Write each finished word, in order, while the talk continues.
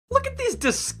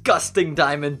disgusting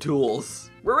diamond tools.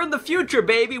 We're in the future,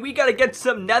 baby. We gotta get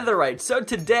some netherite. So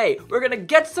today, we're gonna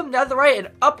get some netherite and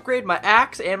upgrade my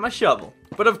axe and my shovel.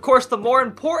 But of course, the more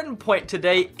important point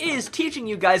today is teaching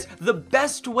you guys the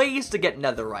best ways to get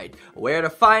netherite. Where to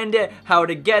find it, how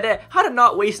to get it, how to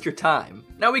not waste your time.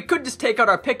 Now, we could just take out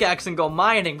our pickaxe and go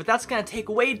mining, but that's gonna take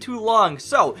way too long.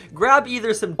 So, grab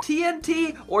either some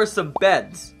TNT or some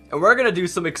beds. And we're gonna do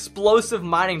some explosive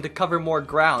mining to cover more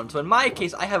ground. So in my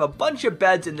case, I have a bunch of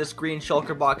beds in this green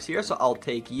shulker box here, so I'll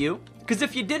take you. Because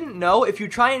if you didn't know, if you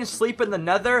try and sleep in the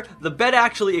nether, the bed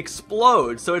actually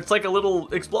explodes. So it's like a little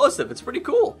explosive. It's pretty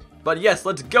cool. But yes,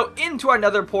 let's go into our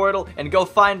nether portal and go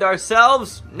find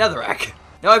ourselves netherrack.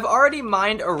 Now, I've already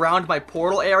mined around my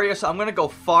portal area, so I'm gonna go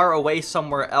far away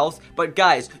somewhere else. But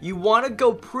guys, you wanna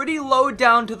go pretty low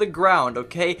down to the ground,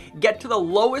 okay? Get to the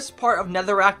lowest part of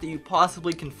netherrack that you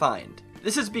possibly can find.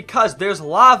 This is because there's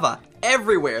lava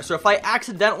everywhere, so if I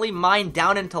accidentally mine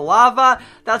down into lava,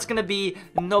 that's gonna be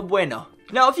no bueno.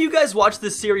 Now, if you guys watch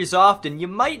this series often, you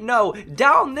might know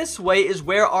down this way is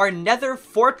where our nether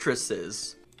fortress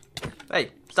is.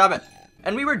 Hey, stop it.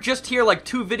 And we were just here like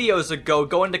 2 videos ago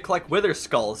going to collect wither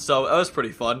skulls, so that was pretty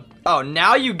fun. Oh,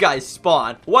 now you guys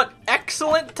spawn. What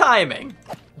excellent timing.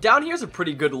 Down here's a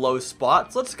pretty good low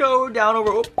spot, so let's go down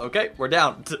over, oh, okay, we're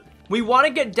down. We want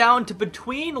to get down to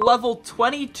between level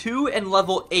 22 and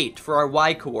level 8 for our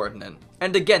Y coordinate.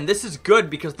 And again, this is good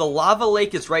because the lava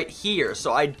lake is right here,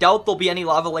 so I doubt there'll be any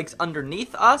lava lakes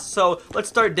underneath us, so let's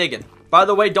start digging. By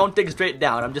the way, don't dig straight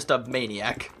down, I'm just a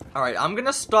maniac. Alright, I'm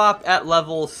gonna stop at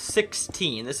level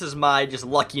 16. This is my just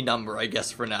lucky number, I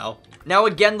guess, for now. Now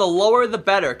again, the lower the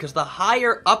better, because the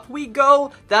higher up we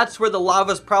go, that's where the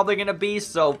lava's probably gonna be,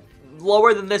 so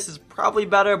lower than this is probably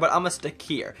better, but I'm gonna stick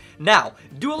here. Now,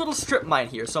 do a little strip mine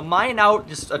here. So mine out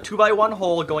just a 2x1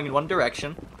 hole going in one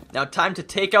direction. Now time to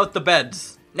take out the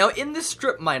beds. Now in this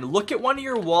strip mine, look at one of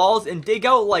your walls and dig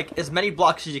out like as many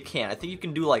blocks as you can. I think you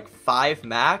can do like 5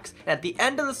 max. And at the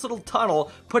end of this little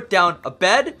tunnel, put down a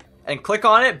bed and click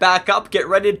on it, back up, get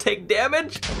ready to take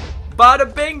damage.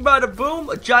 Bada bing, bada boom,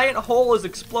 a giant hole is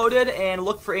exploded and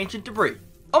look for ancient debris.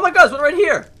 Oh my god, there's one right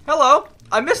here. Hello,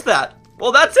 I missed that.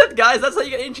 Well, that's it, guys. That's how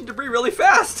you get ancient debris really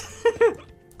fast.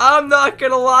 I'm not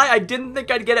gonna lie, I didn't think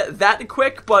I'd get it that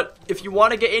quick, but if you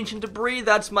want to get ancient debris,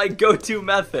 that's my go-to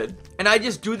method. And I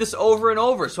just do this over and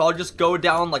over, so I'll just go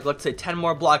down, like, let's say 10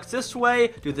 more blocks this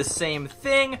way, do the same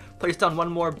thing, place down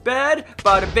one more bed,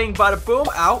 bada bing, bada boom,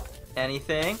 ow,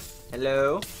 anything,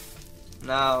 hello,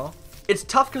 no. It's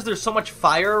tough because there's so much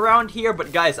fire around here,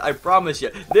 but guys, I promise you,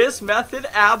 this method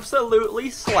absolutely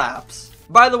slaps.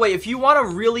 By the way, if you want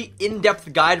a really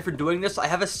in-depth guide for doing this, I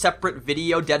have a separate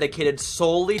video dedicated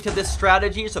solely to this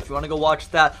strategy, so if you want to go watch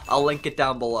that, I'll link it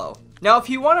down below. Now, if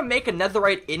you want to make a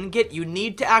netherite ingot, you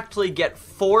need to actually get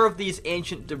 4 of these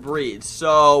ancient debris,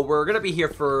 so we're going to be here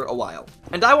for a while.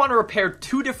 And I want to repair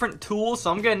 2 different tools,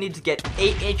 so I'm going to need to get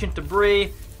 8 ancient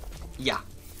debris. Yeah.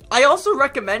 I also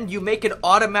recommend you make an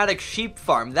automatic sheep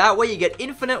farm. That way you get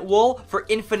infinite wool for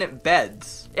infinite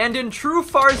beds. And in true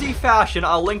Farzy fashion,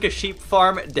 I'll link a sheep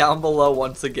farm down below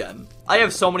once again. I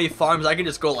have so many farms, I can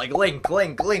just go like link,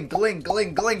 link, link, link,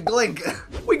 link, link, link.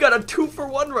 We got a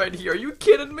 2-for-1 right here. Are you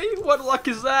kidding me? What luck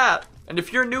is that? And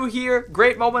if you're new here,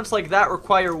 great moments like that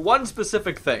require one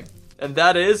specific thing. And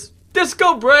that is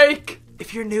disco break.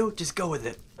 If you're new, just go with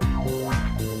it.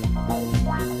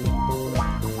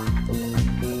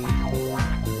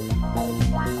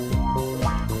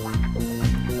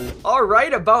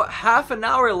 Alright, about half an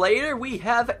hour later, we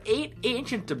have 8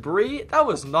 ancient debris. That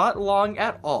was not long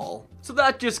at all. So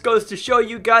that just goes to show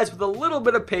you guys with a little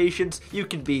bit of patience, you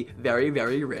can be very,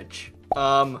 very rich. We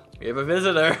have a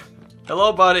visitor.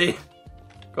 Hello, buddy.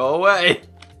 Go away.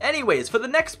 Anyways, for the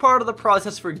next part of the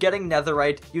process for getting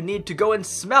netherite, you need to go and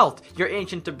smelt your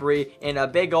ancient debris in a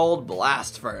big old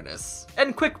blast furnace.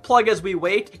 And quick plug as we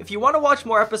wait, if you want to watch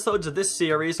more episodes of this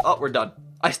series, oh, we're done.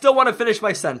 I still want to finish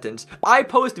my sentence. I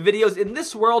post videos in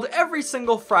this world every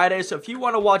single Friday, so if you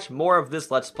want to watch more of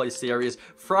this Let's Play series,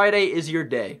 Friday is your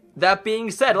day. That being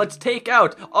said, let's take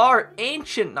out our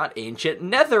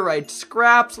netherite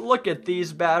scraps. Look at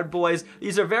these bad boys.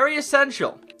 These are very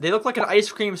essential. They look like an ice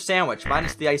cream sandwich,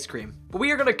 minus the ice cream. But we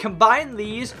are going to combine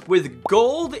these with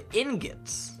gold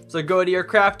ingots. So go to your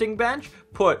crafting bench,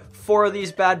 put 4 of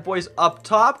these bad boys up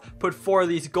top, put 4 of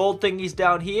these gold thingies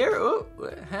down here. Oh,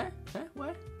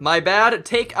 what? My bad.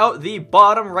 Take out the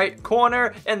bottom right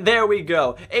corner, and there we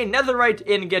go. A netherite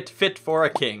ingot fit for a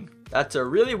king. That's a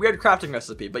really weird crafting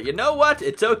recipe, but you know what?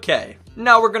 It's okay.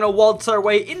 Now we're gonna waltz our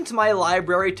way into my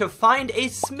library to find a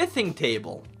smithing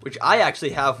table, which I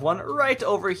actually have one right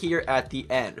over here at the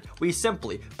end. We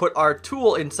simply put our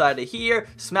tool inside of here,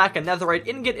 smack a netherite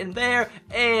ingot in there,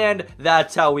 and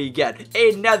that's how we get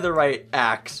a netherite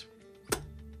axe.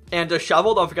 And a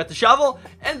shovel, don't forget the shovel.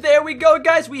 And there we go,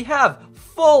 guys, we have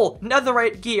full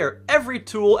netherite gear. Every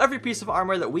tool, every piece of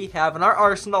armor that we have in our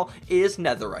arsenal is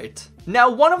netherite.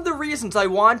 Now, one of the reasons I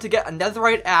wanted to get a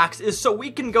netherite axe is so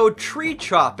we can go tree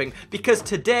chopping, because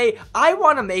today I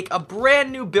want to make a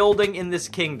brand new building in this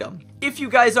kingdom. If you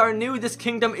guys are new, this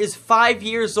kingdom is 5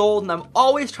 years old, and I'm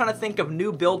always trying to think of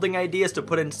new building ideas to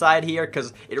put inside here,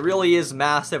 because it really is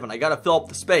massive, and I gotta fill up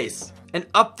the space. And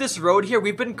up this road here,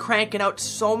 we've been cranking out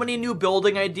so many new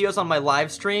building ideas on my live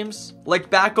streams. Like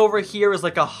back over here is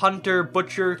like a hunter,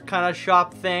 butcher kind of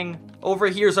shop thing. Over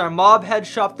here's our mob head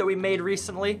shop that we made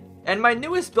recently. And my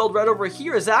newest build right over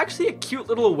here is actually a cute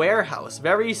little warehouse.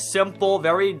 Very simple,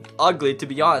 very ugly to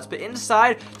be honest, but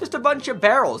inside, just a bunch of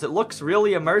barrels. It looks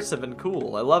really immersive and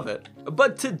cool. I love it.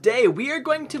 But today, we are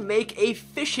going to make a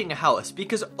fishing house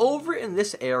because over in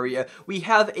this area, we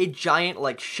have a giant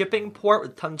like shipping port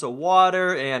with tons of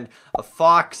water and a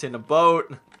fox in a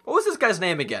boat. What was this guy's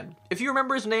name again? If you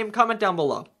remember his name, comment down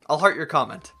below. I'll heart your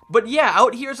comment. But yeah,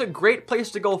 out here is a great place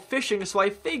to go fishing, so I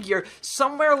figure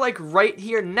somewhere like right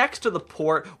here next to the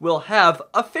port, we'll have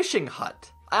a fishing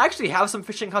hut. I actually have some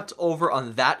fishing huts over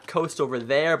on that coast over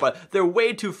there, but they're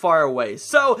way too far away.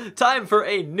 So, time for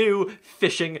a new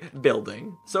fishing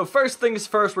building. So first things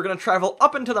first, we're gonna travel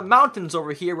up into the mountains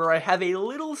over here where I have a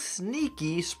little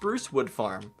sneaky spruce wood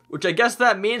farm. Which I guess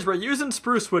that means we're using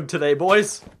spruce wood today,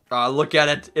 boys. Look at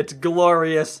it. It's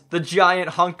glorious. The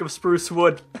giant hunk of spruce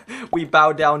wood. We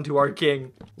bow down to our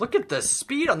king. Look at the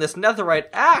speed on this netherite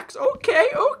axe. Okay.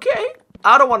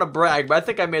 I don't want to brag, but I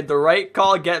think I made the right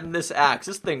call getting this axe.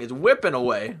 This thing is whipping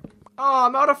away. Oh,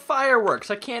 I'm out of fireworks.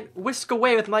 I can't whisk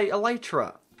away with my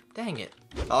elytra. Dang it.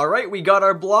 Alright, we got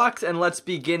our blocks and let's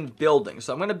begin building.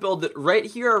 So I'm going to build it right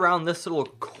here around this little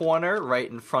corner right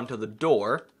in front of the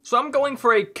door. So I'm going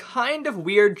for a kind of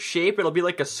weird shape. It'll be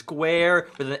like a square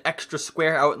with an extra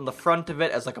square out in the front of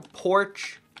it as like a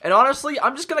porch. And honestly,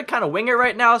 I'm just going to kind of wing it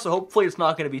right now, so hopefully it's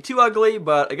not going to be too ugly,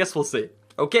 but I guess we'll see.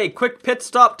 Okay, quick pit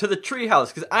stop to the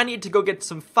treehouse because I need to go get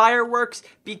some fireworks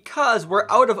because we're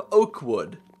out of oak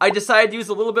wood. I decided to use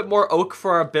a little bit more oak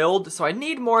for our build, so I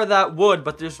need more of that wood,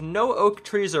 but there's no oak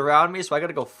trees around me, so I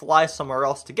gotta go fly somewhere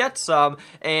else to get some.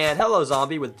 And hello,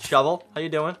 zombie with shovel. How you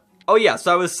doing? Oh yeah,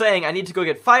 so I was saying I need to go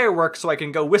get fireworks so I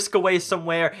can go whisk away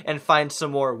somewhere and find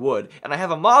some more wood. And I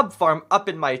have a mob farm up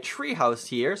in my treehouse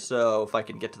here, so if I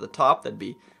can get to the top, that'd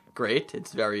be great.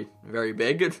 It's very, very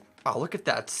big. Oh, look at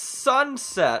that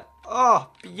sunset. Oh,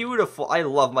 beautiful. I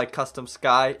love my custom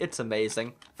sky. It's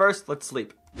amazing. First, let's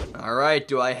sleep. Alright,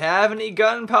 do I have any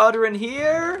gunpowder in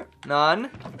here? None.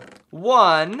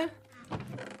 One.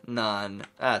 None.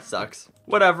 That sucks.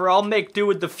 Whatever, I'll make do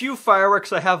with the few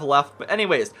fireworks I have left. But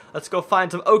anyways, let's go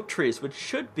find some oak trees, which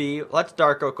should be... Well, that's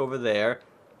dark oak over there.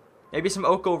 Maybe some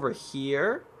oak over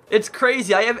here? It's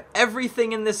crazy. I have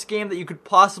everything in this game that you could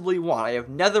possibly want. I have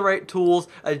netherite tools,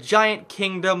 a giant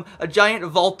kingdom, a giant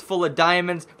vault full of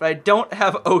diamonds, but I don't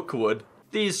have oak wood.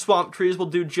 These swamp trees will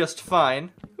do just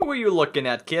fine. Who are you looking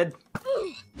at, kid?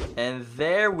 And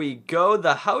there we go.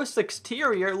 The house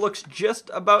exterior looks just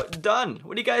about done.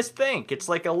 What do you guys think? It's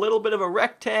like a little bit of a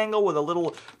rectangle with a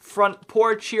little front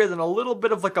porch here, then a little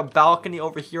bit of like a balcony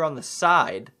over here on the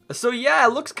side. So yeah,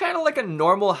 it looks kind of like a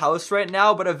normal house right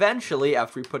now, but eventually,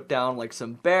 after we put down like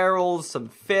some barrels, some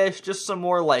fish, just some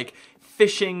more like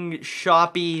fishing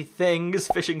shoppy things.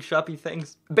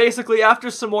 Basically, after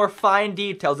some more fine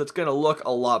details, it's gonna look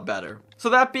a lot better. So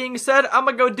that being said, I'm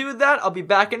gonna go do that. I'll be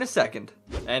back in a second.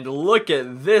 And look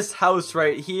at this house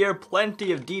right here.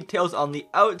 Plenty of details on the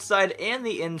outside and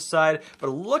the inside. But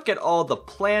look at all the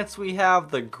plants we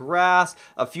have, the grass,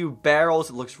 a few barrels.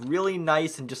 It looks really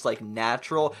nice and just like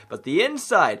natural. But the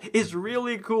inside is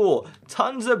really cool.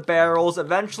 Tons of barrels.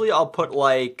 Eventually I'll put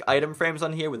like item frames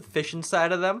on here with fish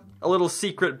inside of them. A little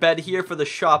secret bed here for the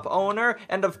shop owner.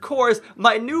 And of course,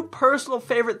 my new personal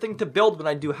favorite thing to build when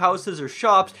I do houses or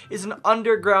shops is an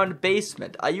underground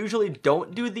basement. I usually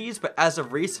don't do these, but as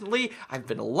of recently, I've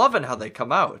been loving how they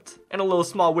come out. And a little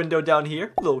small window down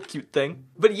here, a little cute thing.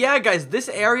 But yeah, guys, this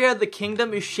area of the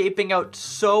kingdom is shaping out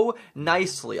so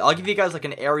nicely. I'll give you guys like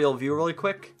an aerial view really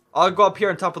quick. I'll go up here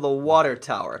on top of the water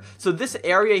tower. So this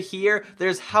area here,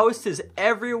 there's houses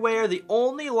everywhere. The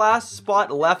only last spot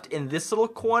left in this little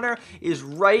corner is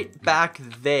right back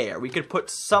there. We could put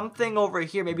something over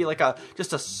here, maybe like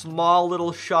just a small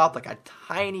little shop, like a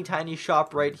tiny, tiny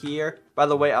shop right here. By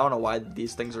the way, I don't know why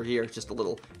these things are here. It's just a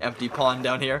little empty pond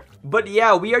down here. But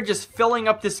yeah, we are just filling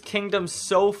up this kingdom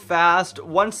so fast.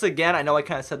 Once again, I know I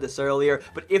kind of said this earlier,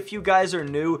 but if you guys are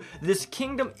new, this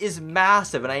kingdom is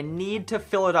massive, and I need to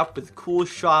fill it up with cool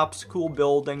shops, cool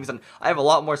buildings, and I have a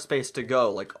lot more space to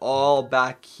go, like all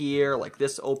back here, like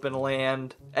this open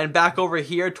land. And back over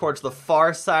here towards the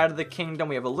far side of the kingdom,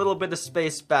 we have a little bit of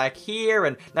space back here,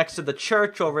 and next to the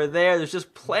church over there, there's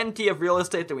just plenty of real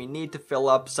estate that we need to fill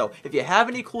up. So if you have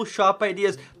any cool shop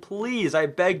ideas, please, I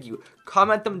beg you,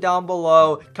 comment them down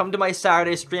below, come to my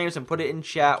Saturday streams and put it in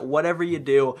chat, whatever you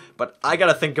do, but I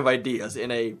gotta think of ideas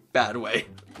in a bad way.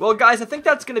 Well guys, I think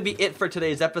that's gonna be it for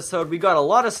today's episode. We got a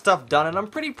lot of stuff done and I'm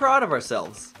pretty proud of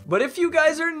ourselves. But if you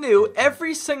guys are new,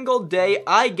 every single day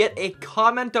I get a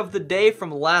comment of the day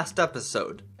from last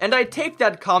episode. And I take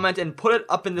that comment and put it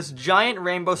up in this giant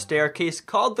rainbow staircase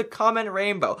called the comment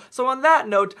rainbow. So on that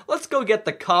note, let's go get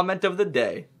the comment of the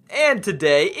day. And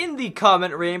today, in the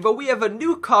comment rainbow, we have a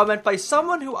new comment by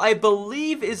someone who I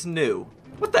believe is new.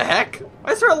 What the heck?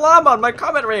 Why is there a llama on my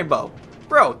comment rainbow?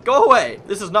 Bro, go away.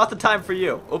 This is not the time for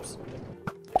you. Oops.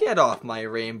 Get off my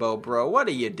rainbow, bro. What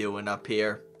are you doing up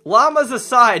here? Llamas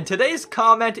aside, today's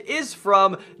comment is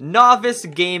from Novice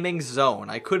Gaming Zone.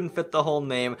 I couldn't fit the whole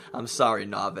name. I'm sorry,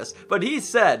 Novice. But he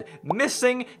said,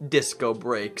 missing disco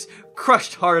breaks.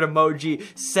 Crushed heart emoji,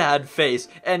 sad face.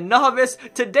 And Novice,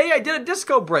 today I did a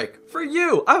disco break. For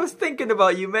you. I was thinking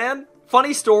about you, man.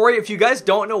 Funny story, if you guys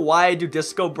don't know why I do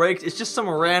disco breaks, it's just some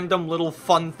random little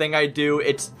fun thing I do.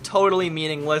 It's totally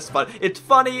meaningless, but it's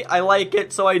funny, I like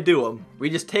it, so I do them.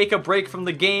 We just take a break from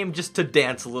the game just to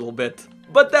dance a little bit.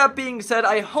 But that being said,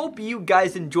 I hope you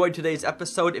guys enjoyed today's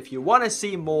episode. If you want to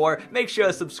see more, make sure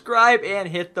to subscribe and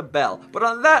hit the bell. But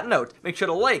on that note, make sure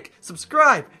to like,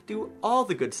 subscribe, do all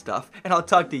the good stuff, and I'll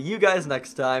talk to you guys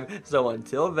next time. So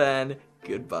until then,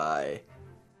 goodbye.